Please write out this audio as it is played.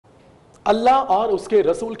اللہ اور اس کے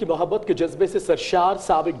رسول کی محبت کے جذبے سے سرشار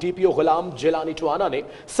سابق DPO غلام جیلانی ٹوانا نے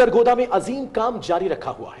سرگودا میں عظیم کام جاری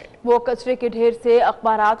رکھا ہوا ہے۔ وہ کچرے کے ڈھیر سے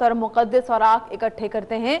اخبارات اور مقدس اوراق اکٹھے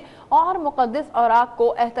کرتے ہیں اور مقدس اوراق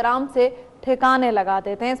کو احترام سے ٹھکانے لگا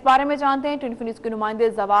دیتے ہیں۔ اس بارے میں جانتے ہیں 24 نیوز کے نمائندے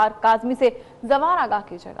زوار کازمی سے۔ زوار آگاہ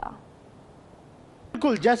کیجیے گا۔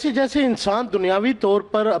 بالکل، جیسے جیسے انسان دنیاوی طور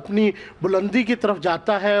پر اپنی بلندی کی طرف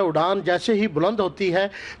جاتا ہے، اڑان جیسے ہی بلند ہوتی ہے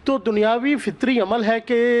تو دنیاوی فطری عمل ہے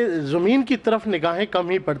کہ زمین کی طرف نگاہیں کم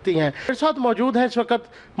ہی پڑتی ہیں۔ میرے ساتھ موجود ہے اس وقت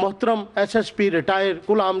محترم SSP ریٹائر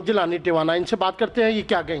گulaam جیلانی ٹوانا۔ ان سے بات کرتے ہیں، یہ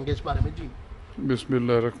کیا کہیں گے اس بارے میں؟ جی بسم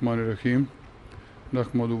اللہ الرحمن الرحیم،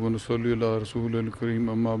 نحمدہ و نصلی علی رسول الکریم،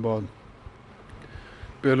 اما بعد۔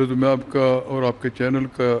 پہلے تو میں آپ کا اور آپ کے چینل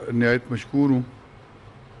کا نہایت مشکور ہوں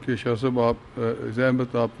کہ شاہ صاحب آپ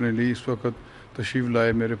زحمت آپ نے لی، اس وقت تشریف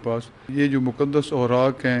لائے میرے پاس۔ یہ جو مقدس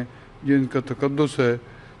اوراق ہیں جن کا تقدس ہے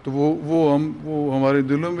تو وہ ہمارے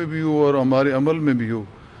دلوں میں بھی ہو اور ہمارے عمل میں بھی ہو۔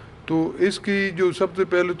 تو اس کی جو سب سے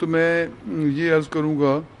پہلے تو میں یہ عرض کروں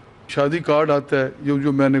گا، شادی کارڈ آتا ہے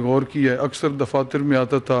جو میں نے غور کیا ہے، اکثر دفاتر میں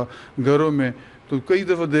آتا تھا، گھروں میں، تو کئی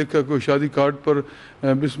دفعہ دیکھا کہ شادی کارڈ پر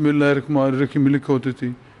بسم اللہ الرحمن الرحیم لکھے ہوتی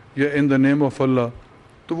تھی یا ان دا نیم آف اللہ،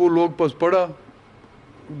 تو وہ لوگ پس پڑھا،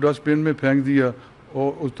 ڈسٹ بن میں پھینک دیا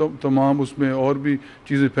اور تمام اس میں اور بھی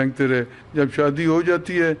چیزیں پھینکتے رہے۔ جب شادی ہو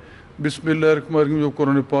جاتی ہے، بسم اللہ الرحمن الرحیم جو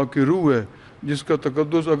قرآن پاک کی روح ہے، جس کا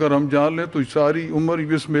تقدس اگر ہم جان لیں تو ساری عمر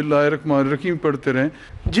بسم اللہ الرحمن الرحیم پڑھتے رہیں۔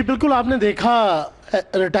 جی بالکل، آپ نے دیکھا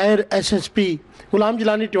ریٹائر SSP غلام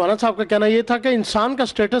جیلانی ٹوانا صاحب کا کہنا یہ تھا کہ انسان کا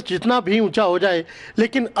سٹیٹس جتنا بھی اونچا ہو جائے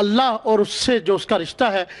لیکن اللہ اور اس سے جو اس کا رشتہ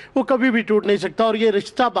ہے وہ کبھی بھی ٹوٹ نہیں سکتا، اور یہ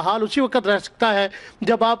رشتہ بحال اسی وقت رہ سکتا ہے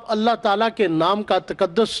جب آپ اللہ تعالیٰ کے نام کا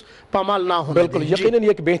تقدس پامال نہ ہوں۔ بالکل، یقیناً یہ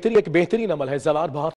ایک بہترین عمل ہے زوار، بہت